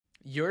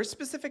Your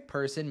specific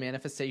person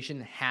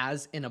manifestation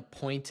has an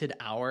appointed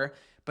hour,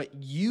 but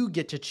you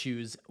get to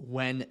choose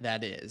when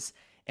that is.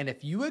 And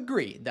if you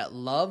agree that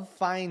love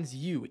finds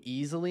you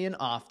easily and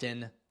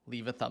often,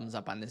 leave a thumbs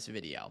up on this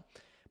video.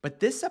 But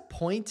this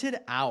appointed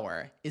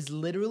hour is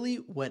literally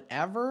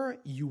whatever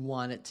you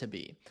want it to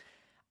be.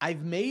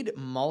 I've made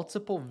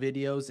multiple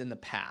videos in the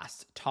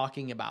past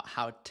talking about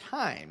how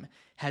time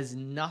has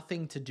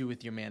nothing to do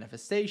with your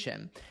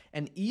manifestation.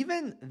 And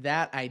even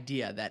that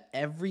idea that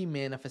every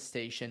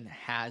manifestation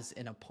has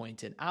an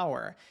appointed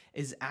hour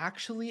is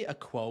actually a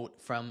quote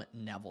from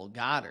Neville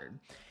Goddard.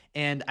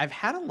 And I've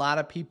had a lot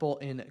of people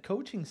in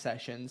coaching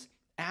sessions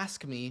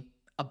ask me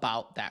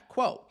about that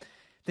quote,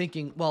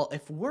 thinking, well,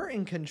 if we're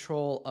in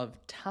control of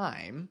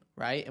time,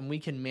 right, and we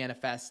can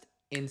manifest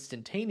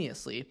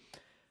instantaneously,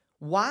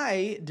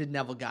 why did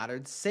Neville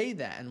Goddard say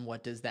that, and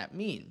what does that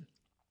mean?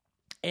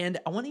 And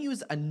I want to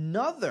use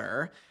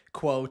another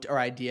quote or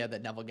idea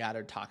that Neville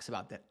Goddard talks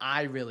about that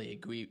I really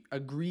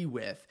agree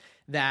with,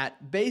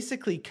 that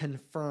basically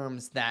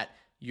confirms that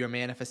your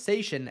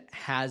manifestation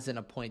has an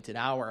appointed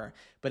hour,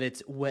 but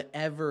it's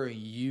whatever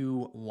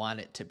you want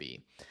it to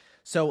be.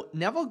 So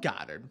Neville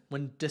Goddard,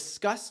 when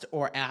discussed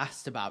or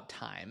asked about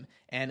time,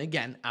 and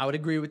again, I would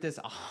agree with this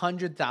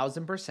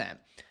 100,000%,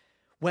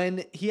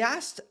 when he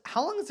asked,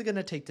 how long is it going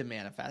to take to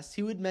manifest?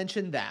 He would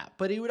mention that,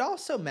 but he would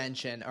also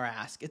mention or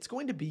ask, it's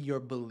going to be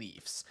your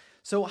beliefs.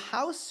 So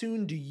how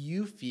soon do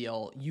you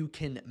feel you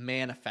can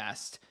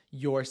manifest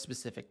your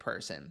specific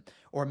person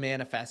or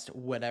manifest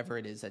whatever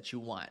it is that you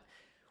want?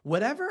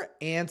 Whatever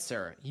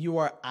answer you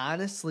are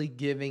honestly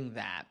giving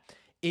that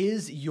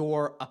is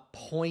your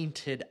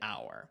appointed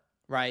hour,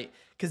 right?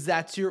 Because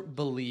that's your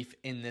belief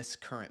in this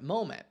current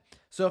moment.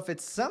 So if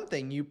it's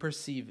something you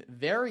perceive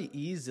very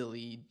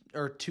easily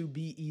or to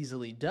be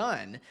easily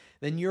done,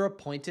 then your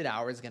appointed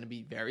hour is going to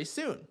be very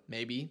soon,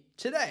 maybe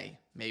today,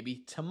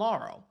 maybe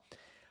tomorrow.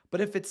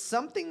 But if it's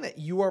something that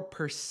you are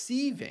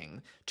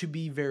perceiving to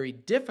be very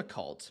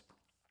difficult,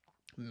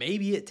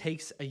 maybe it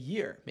takes a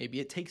year,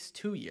 maybe it takes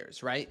 2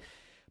 years, right?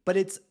 But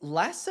it's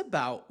less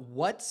about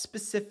what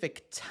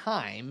specific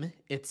time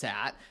it's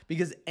at,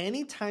 because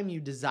anytime you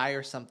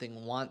desire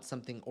something, want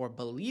something, or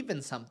believe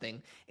in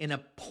something, an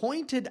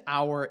appointed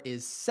hour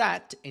is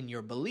set in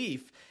your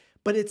belief,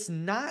 but it's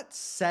not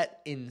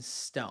set in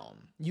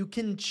stone. You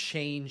can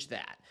change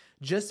that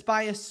just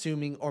by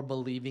assuming or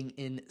believing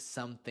in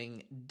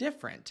something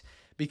different.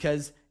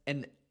 Because,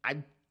 and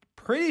I'm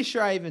pretty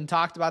sure I even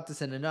talked about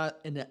this in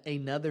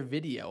another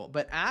video,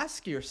 but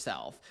ask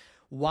yourself,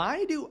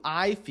 why do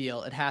I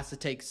feel it has to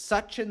take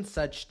such and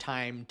such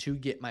time to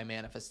get my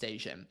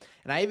manifestation?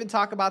 And I even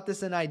talk about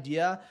this in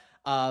idea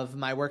of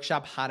my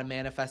workshop, How to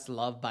Manifest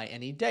Love by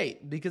Any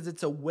Date, because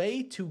it's a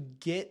way to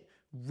get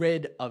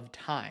rid of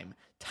time.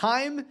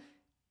 Time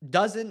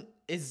doesn't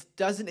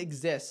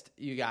exist,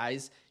 you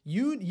guys.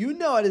 You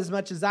know it as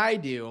much as I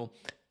do.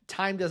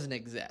 Time doesn't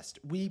exist.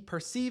 We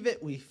perceive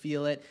it, we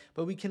feel it,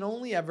 but we can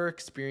only ever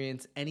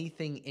experience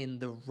anything in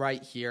the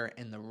right here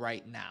and the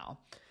right now.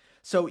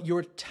 So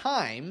your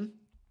time,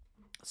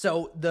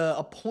 so the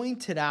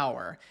appointed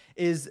hour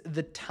is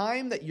the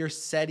time that you're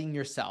setting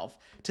yourself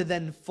to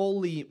then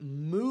fully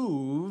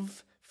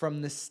move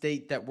from the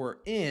state that we're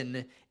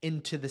in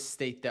into the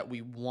state that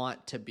we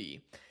want to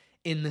be.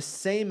 In the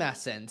same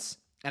essence,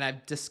 and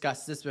I've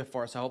discussed this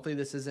before, so hopefully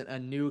this isn't a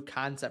new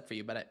concept for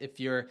you, but if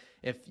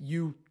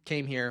you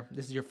came here,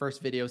 this is your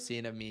first video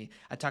seeing of me,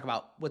 I talk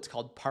about what's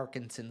called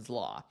Parkinson's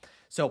Law.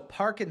 So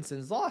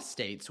Parkinson's Law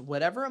states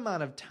whatever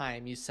amount of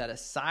time you set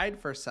aside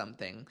for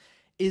something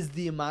is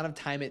the amount of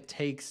time it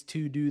takes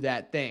to do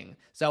that thing.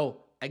 So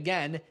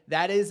again,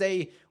 that is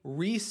a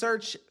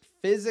research,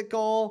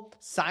 physical,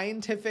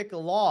 scientific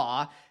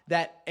law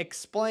that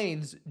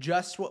explains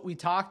just what we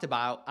talked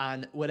about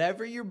on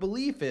whatever your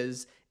belief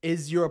is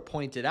your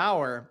appointed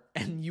hour,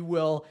 and you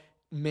will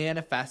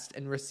manifest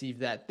and receive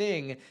that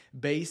thing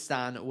based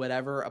on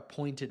whatever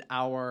appointed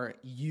hour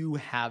you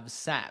have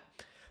set.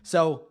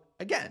 So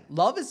again,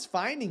 love is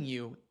finding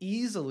you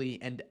easily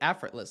and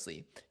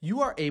effortlessly.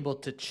 You are able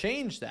to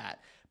change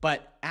that,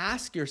 but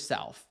ask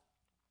yourself,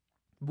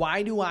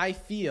 why do I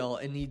feel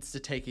it needs to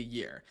take a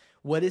year?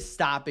 What is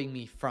stopping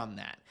me from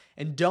that?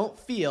 And don't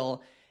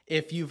feel,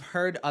 if you've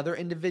heard other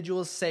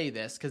individuals say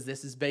this, because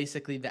this is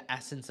basically the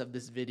essence of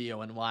this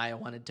video and why I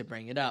wanted to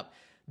bring it up,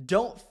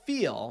 don't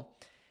feel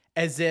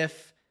as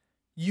if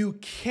you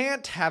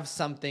can't have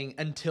something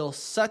until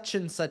such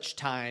and such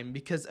time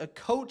because a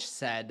coach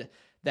said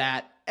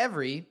that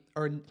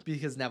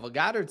because Neville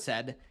Goddard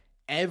said,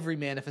 every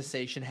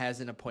manifestation has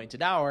an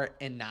appointed hour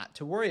and not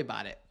to worry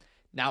about it.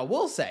 Now, I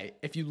will say,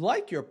 if you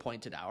like your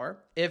appointed hour,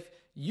 if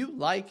you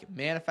like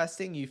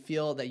manifesting, you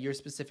feel that your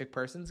specific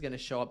person is going to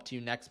show up to you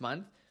next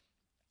month,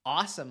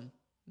 awesome.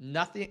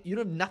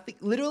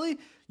 Literally,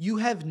 you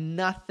have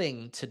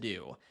nothing to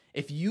do.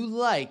 If you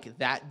like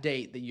that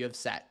date that you have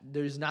set,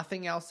 there's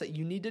nothing else that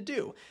you need to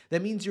do.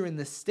 That means you're in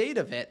the state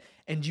of it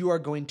and you are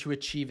going to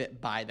achieve it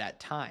by that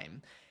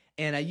time.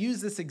 And I use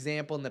this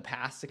example in the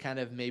past to kind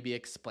of maybe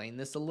explain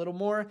this a little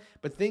more.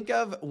 But think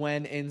of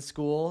when in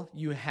school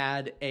you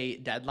had a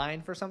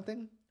deadline for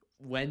something.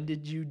 When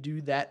did you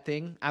do that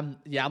thing? I'm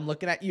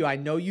looking at you. I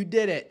know you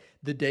did it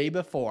the day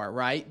before,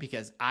 right?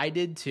 Because I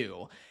did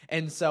too.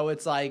 And so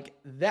it's like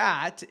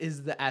that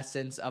is the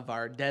essence of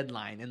our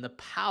deadline and the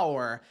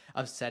power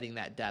of setting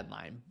that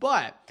deadline.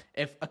 But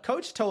if a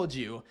coach told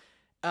you,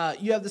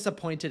 you have this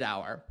appointed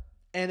hour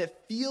and it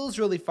feels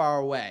really far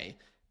away,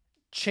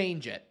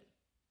 change it.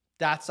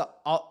 That's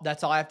all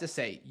I have to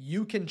say.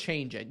 You can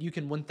change it. You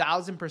can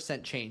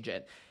 1000% change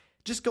it.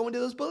 Just go into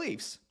those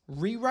beliefs,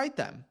 rewrite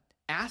them.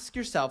 Ask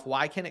yourself,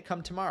 why can't it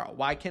come tomorrow?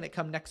 Why can't it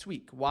come next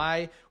week?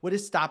 What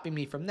is stopping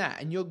me from that?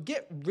 And you'll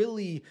get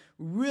really,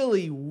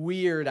 really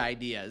weird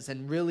ideas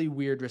and really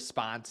weird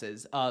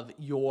responses of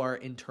your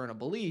internal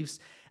beliefs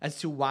as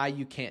to why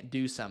you can't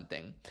do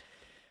something.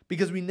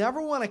 Because we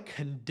never want to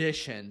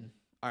condition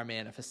our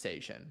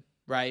manifestation,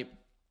 right?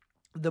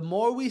 The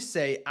more we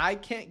say, I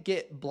can't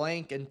get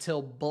blank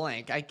until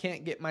blank, I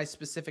can't get my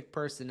specific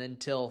person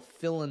until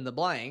fill in the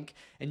blank,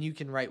 and you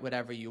can write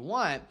whatever you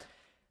want,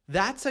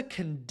 that's a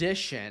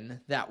condition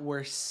that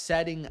we're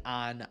setting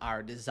on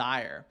our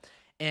desire.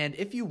 And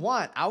if you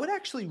want, I would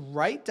actually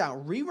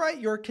rewrite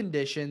your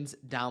conditions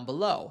down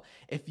below.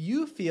 If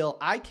you feel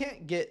I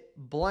can't get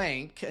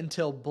blank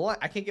until blank,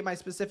 I can't get my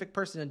specific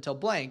person until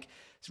blank,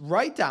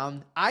 write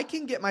down, I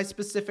can get my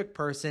specific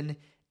person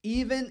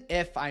even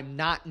if I'm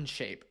not in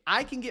shape.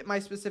 I can get my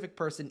specific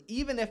person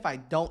even if I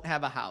don't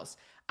have a house.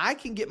 I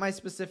can get my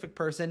specific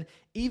person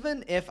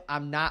even if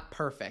I'm not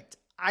perfect.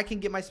 I can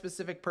get my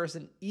specific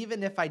person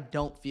even if I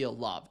don't feel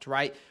loved,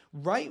 right?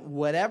 Write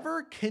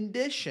whatever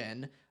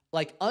condition,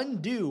 like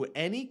undo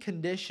any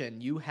condition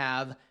you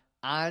have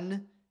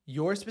on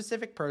your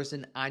specific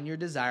person, on your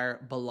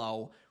desire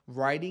below.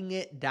 Writing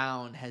it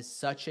down has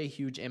such a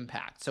huge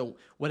impact. So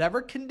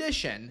whatever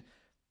condition,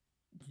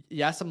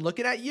 yes, I'm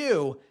looking at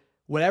you,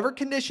 whatever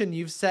condition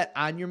you've set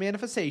on your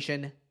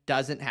manifestation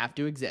doesn't have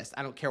to exist.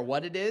 I don't care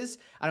what it is.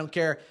 I don't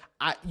care.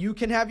 You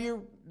can have your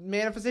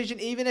manifestation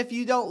even if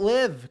you don't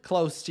live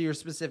close to your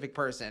specific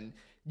person.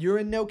 You're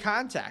in no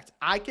contact.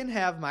 I can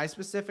have my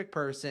specific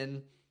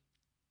person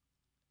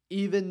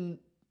even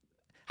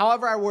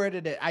however I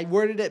worded it. I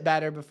worded it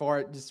better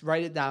before. Just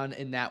write it down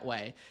in that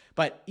way.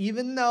 But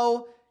even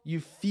though you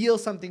feel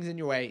something's in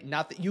your way,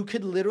 not that you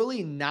could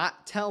literally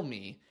not tell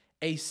me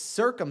a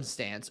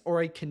circumstance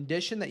or a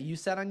condition that you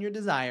set on your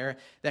desire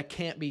that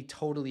can't be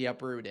totally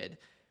uprooted.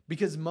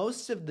 Because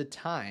most of the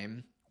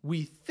time,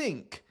 we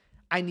think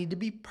I need to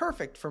be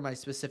perfect for my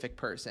specific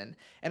person.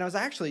 And I was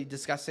actually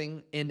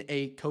discussing in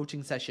a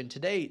coaching session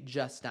today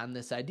just on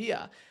this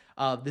idea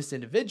of this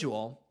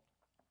individual.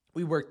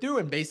 We worked through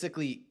and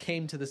basically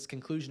came to this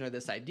conclusion or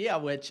this idea,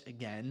 which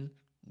again,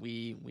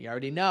 we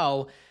already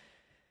know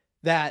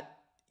that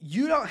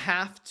you don't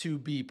have to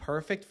be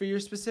perfect for your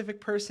specific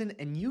person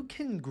and you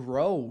can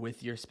grow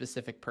with your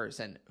specific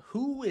person.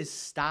 Who is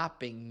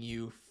stopping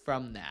you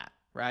from that?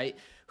 Right?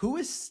 Who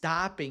is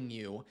stopping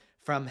you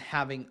from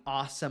having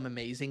awesome,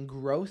 amazing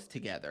growth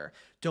together?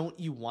 Don't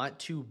you want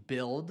to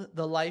build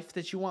the life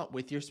that you want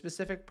with your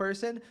specific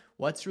person?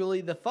 What's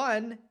really the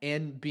fun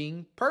in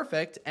being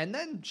perfect and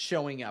then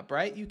showing up,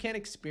 right? You can't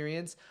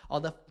experience all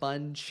the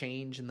fun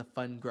change and the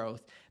fun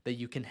growth that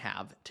you can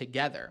have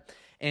together.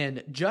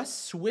 And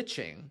just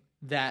switching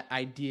that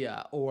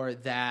idea or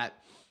that,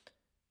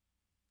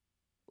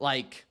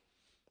 like,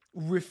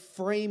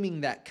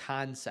 reframing that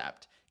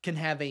concept can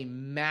have a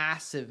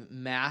massive,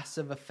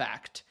 massive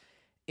effect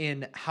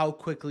in how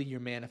quickly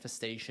your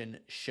manifestation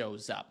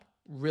shows up.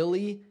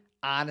 Really,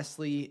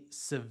 honestly,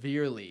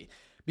 severely.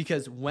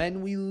 Because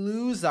when we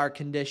lose our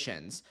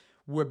conditions,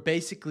 we're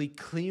basically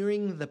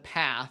clearing the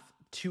path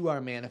to our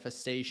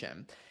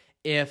manifestation.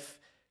 If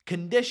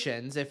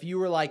you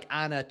were like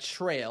on a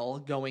trail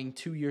going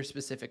to your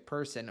specific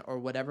person or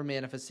whatever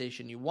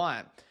manifestation you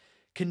want,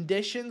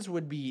 conditions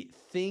would be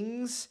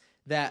things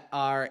that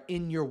are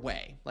in your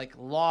way, like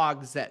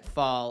logs that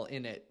fall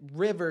in it,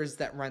 rivers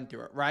that run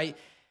through it, right?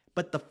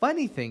 But the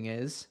funny thing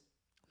is,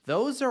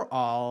 those are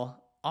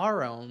all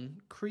our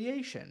own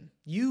creation.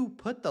 You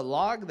put the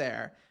log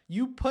there.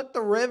 You put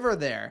the river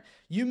there.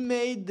 You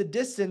made the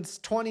distance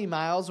 20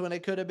 miles when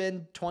it could have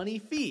been 20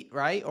 feet,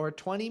 right? Or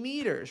 20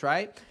 meters,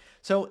 right?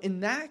 So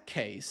in that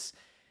case,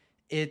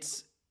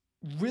 it's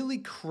really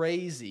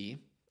crazy.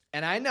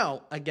 And I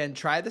know, again,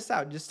 try this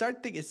out. Just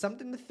start thinking. It's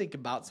something to think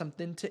about,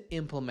 something to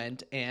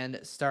implement,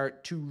 and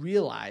start to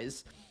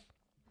realize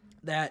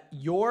that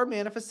your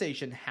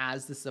manifestation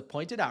has this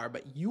appointed hour,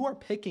 but you are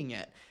picking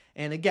it.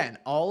 And again,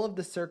 all of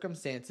the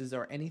circumstances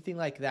or anything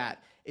like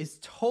that is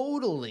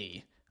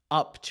totally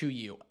up to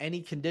you. Any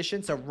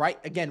conditions, so write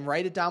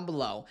it down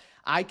below.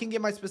 I can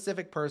get my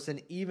specific person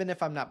even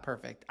if I'm not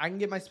perfect. I can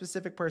get my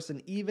specific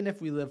person even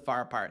if we live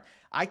far apart.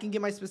 I can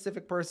get my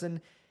specific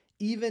person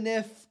even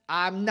if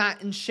I'm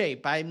not in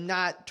shape, I'm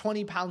not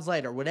 20 pounds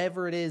lighter,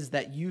 whatever it is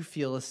that you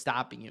feel is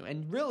stopping you.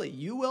 And really,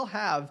 you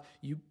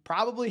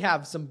probably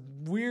have some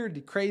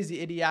weird,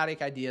 crazy,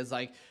 idiotic ideas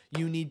like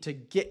you need to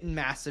get in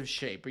massive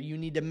shape or you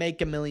need to make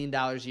 $1 million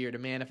a year to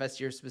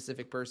manifest your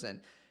specific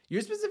person.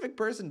 Your specific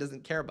person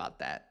doesn't care about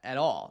that at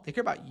all. They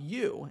care about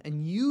you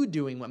and you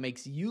doing what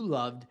makes you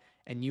loved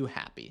and you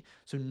happy.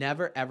 So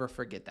never, ever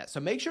forget that. So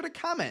make sure to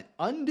comment,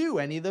 undo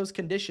any of those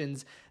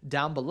conditions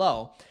down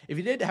below. If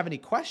you did have any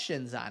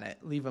questions on it,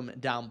 leave them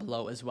down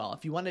below as well.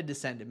 If you wanted to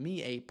send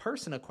me a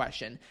personal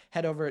question,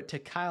 head over to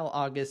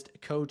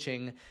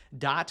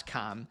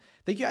KyleAugustCoaching.com.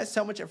 Thank you guys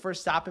so much for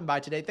stopping by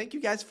today. Thank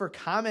you guys for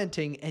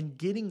commenting and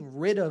getting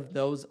rid of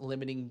those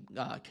limiting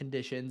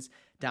conditions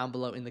down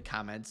below in the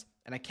comments.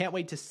 And I can't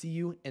wait to see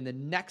you in the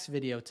next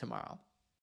video tomorrow.